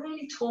sitting up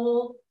really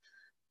tall,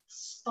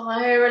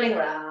 spiraling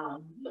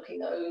around,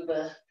 looking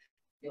over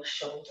your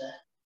shoulder.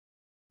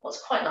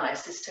 What's quite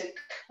nice is to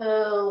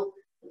curl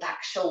the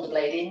back shoulder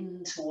blade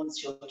in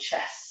towards your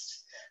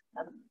chest.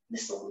 And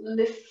this will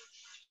lift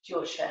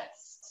your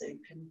chest so you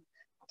can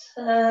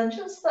turn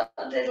just that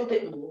a little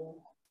bit more.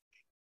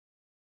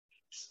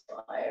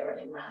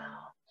 Spiraling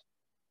round.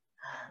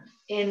 And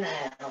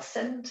inhale,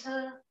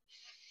 center.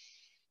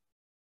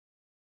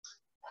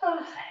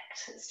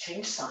 Perfect. Let's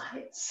change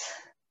sides.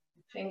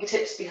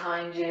 Fingertips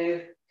behind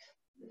you.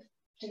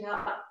 Lifting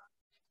up,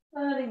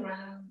 turning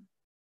round.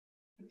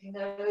 Looking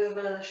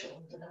over the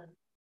shoulder.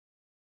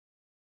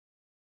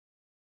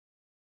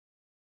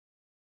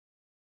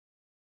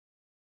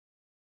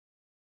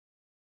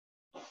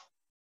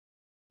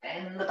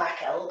 Bend the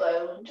back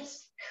elbow and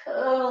just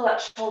curl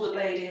that shoulder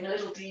blade in a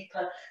little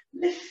deeper.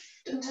 Lift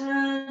and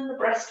turn the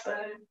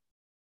breastbone.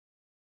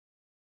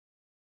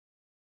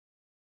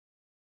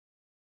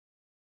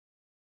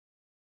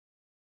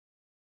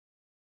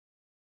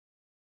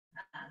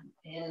 And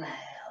inhale,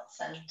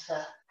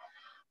 center.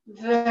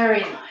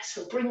 Very nice.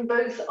 We'll bring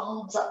both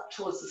arms up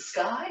towards the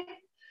sky.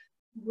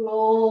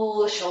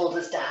 Roll the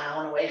shoulders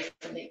down away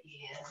from the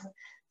ears.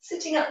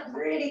 Sitting up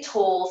really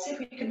tall, see if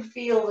we can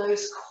feel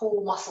those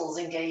core muscles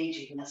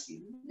engaging as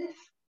we lift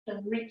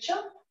and reach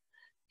up.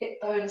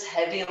 Hip bones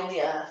heavy on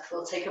the earth.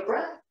 We'll take a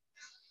breath.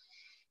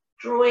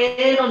 Draw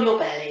in on your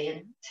belly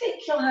and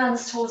take your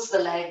hands towards the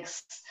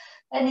legs.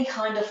 Any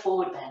kind of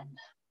forward bend.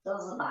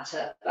 Doesn't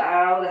matter.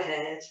 Bow the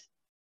head.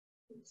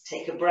 Let's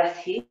take a breath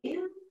here.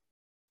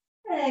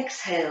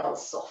 Exhale,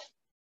 soften.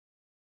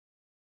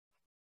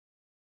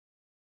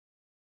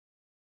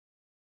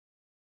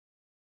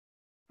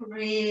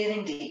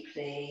 Breathing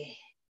deeply.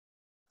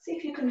 See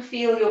if you can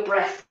feel your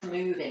breath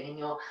moving in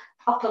your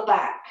upper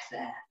back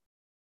there.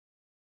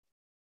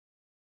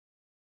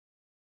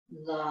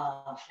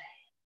 Lovely.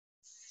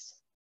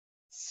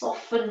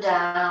 Soften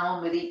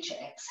down with each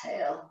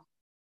exhale.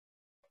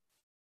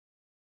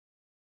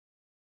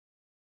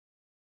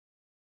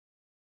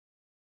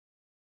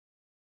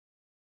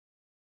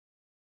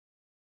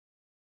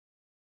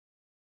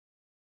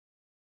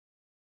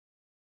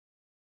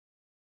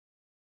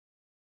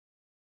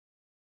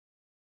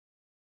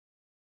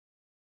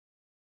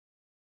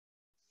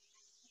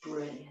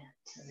 Brilliant.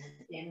 And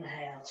then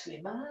inhale to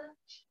emerge.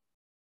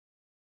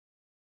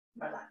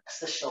 Relax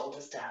the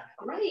shoulders down.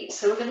 Great.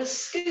 So we're going to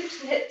scoot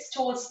the hips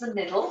towards the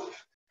middle.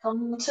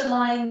 Come to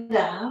lying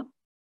down.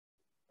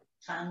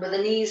 And with the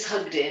knees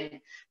hugged in,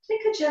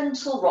 take a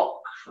gentle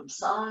rock from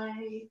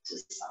side to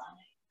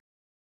side.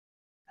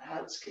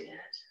 That's good.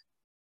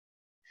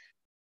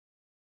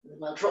 And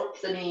we'll drop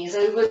the knees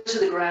over to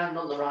the ground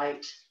on the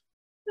right.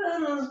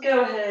 And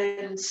go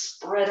ahead and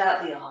spread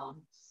out the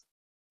arms.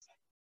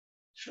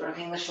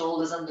 Shrugging the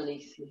shoulders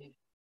underneath you.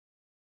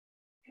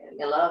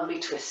 Getting a lovely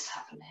twist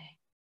happening.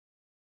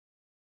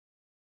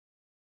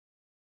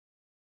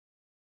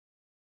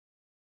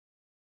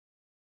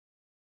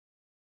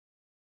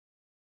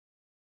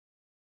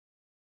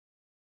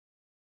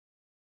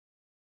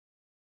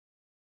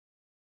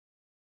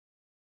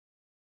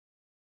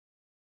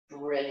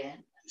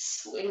 Brilliant.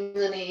 Swing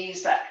the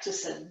knees back to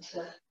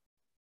center.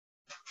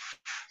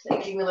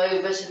 Taking them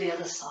over to the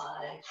other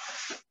side.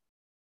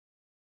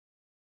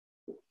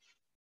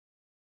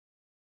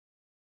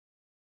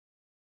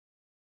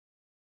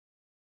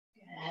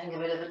 Getting a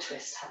bit of a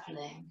twist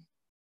happening.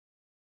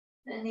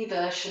 Any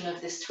version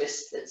of this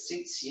twist that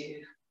suits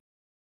you.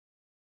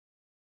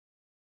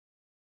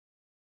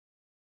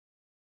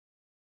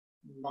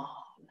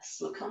 Marvelous.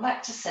 We'll come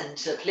back to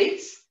center,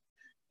 please.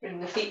 Bring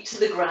the feet to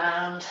the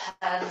ground,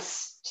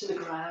 hands to the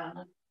ground.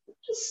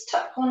 Just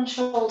tuck one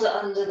shoulder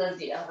under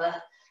the other,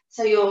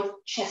 so your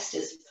chest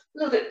is a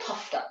little bit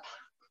puffed up.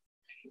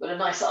 You've got a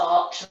nice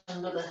arch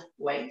under the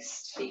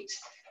waist, feet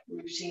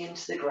rooting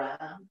into the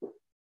ground.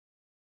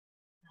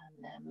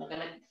 And then we're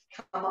going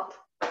to come up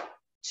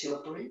to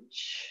a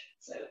bridge.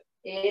 So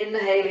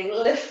inhaling,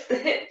 lift the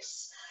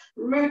hips,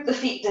 root the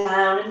feet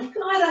down, and you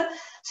can either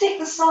take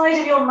the side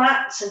of your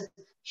mat and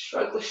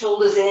shrug the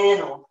shoulders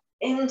in, or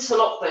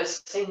interlock those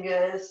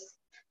fingers,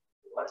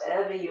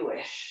 whatever you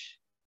wish.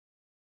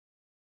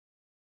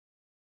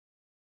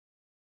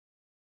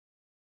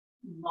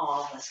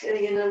 Marvelous,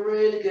 getting in a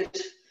really good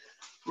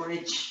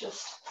bridge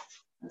just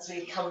as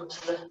we come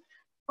to the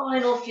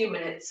final few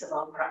minutes of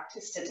our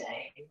practice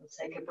today. We'll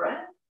take a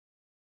breath.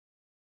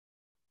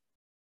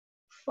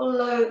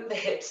 Float the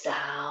hips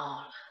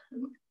down.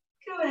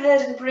 Go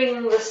ahead and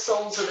bring the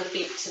soles of the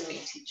feet to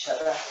meet each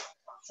other.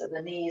 So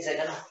the knees are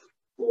going to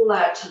fall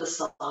out to the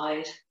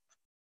side.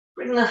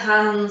 Bring the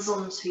hands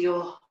onto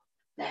your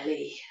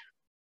belly,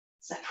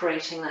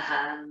 separating the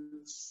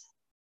hands.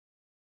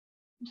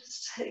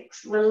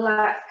 Just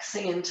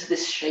relaxing into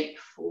this shape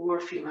for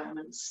a few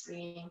moments,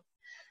 bringing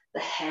the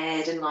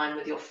head in line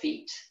with your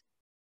feet.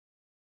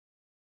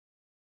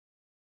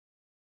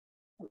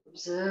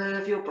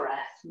 Observe your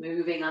breath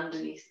moving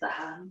underneath the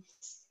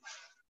hands.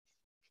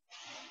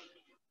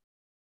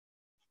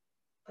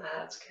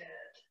 That's good.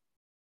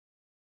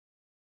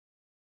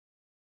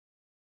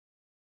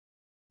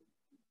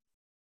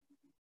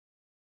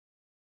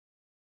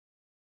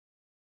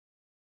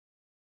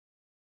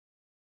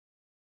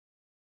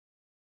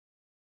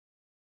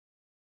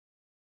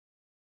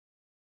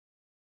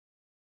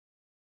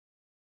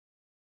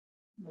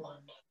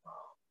 Wonderful.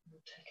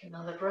 We'll take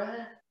another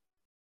breath.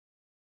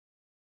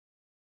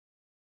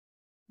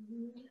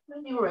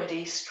 When you're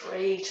ready,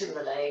 straighten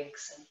the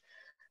legs and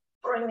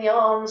bring the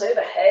arms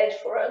overhead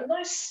for a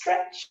nice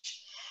stretch.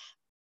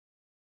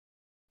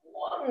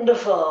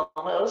 Wonderful.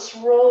 Let's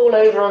roll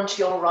over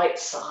onto your right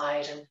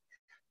side and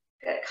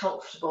get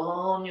comfortable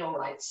on your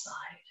right side.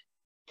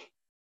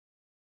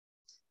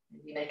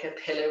 Maybe make a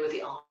pillow with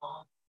the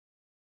arm.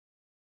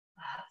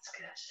 That's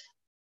good.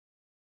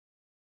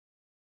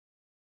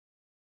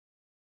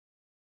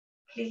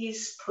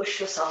 Please push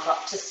yourself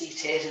up to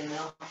seated and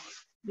we'll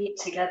meet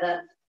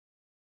together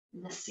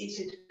in a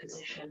seated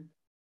position.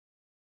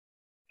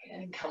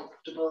 Getting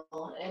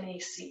comfortable, any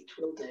seat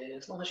will do,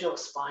 as long as your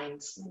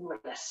spine's more or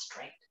less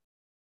straight.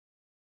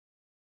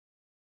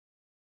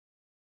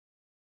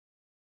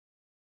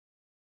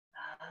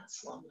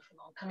 That's wonderful.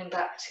 Coming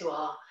back to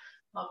our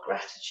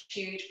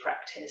gratitude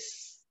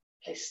practice.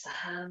 Place the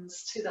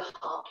hands to the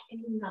heart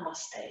in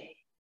Namaste.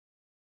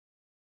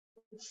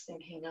 Just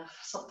thinking of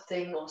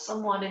something or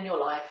someone in your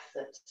life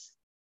that's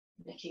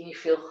making you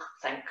feel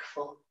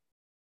thankful.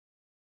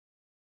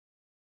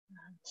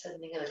 And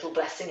sending a little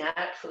blessing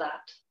out for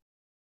that.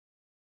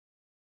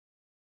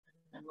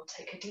 And then we'll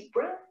take a deep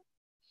breath.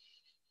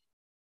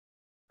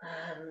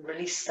 And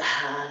release the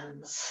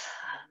hands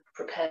and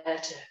prepare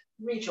to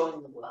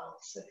rejoin the world.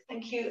 So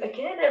thank you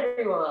again,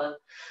 everyone.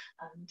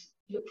 And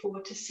look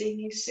forward to seeing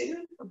you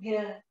soon. I'm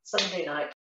here Sunday night.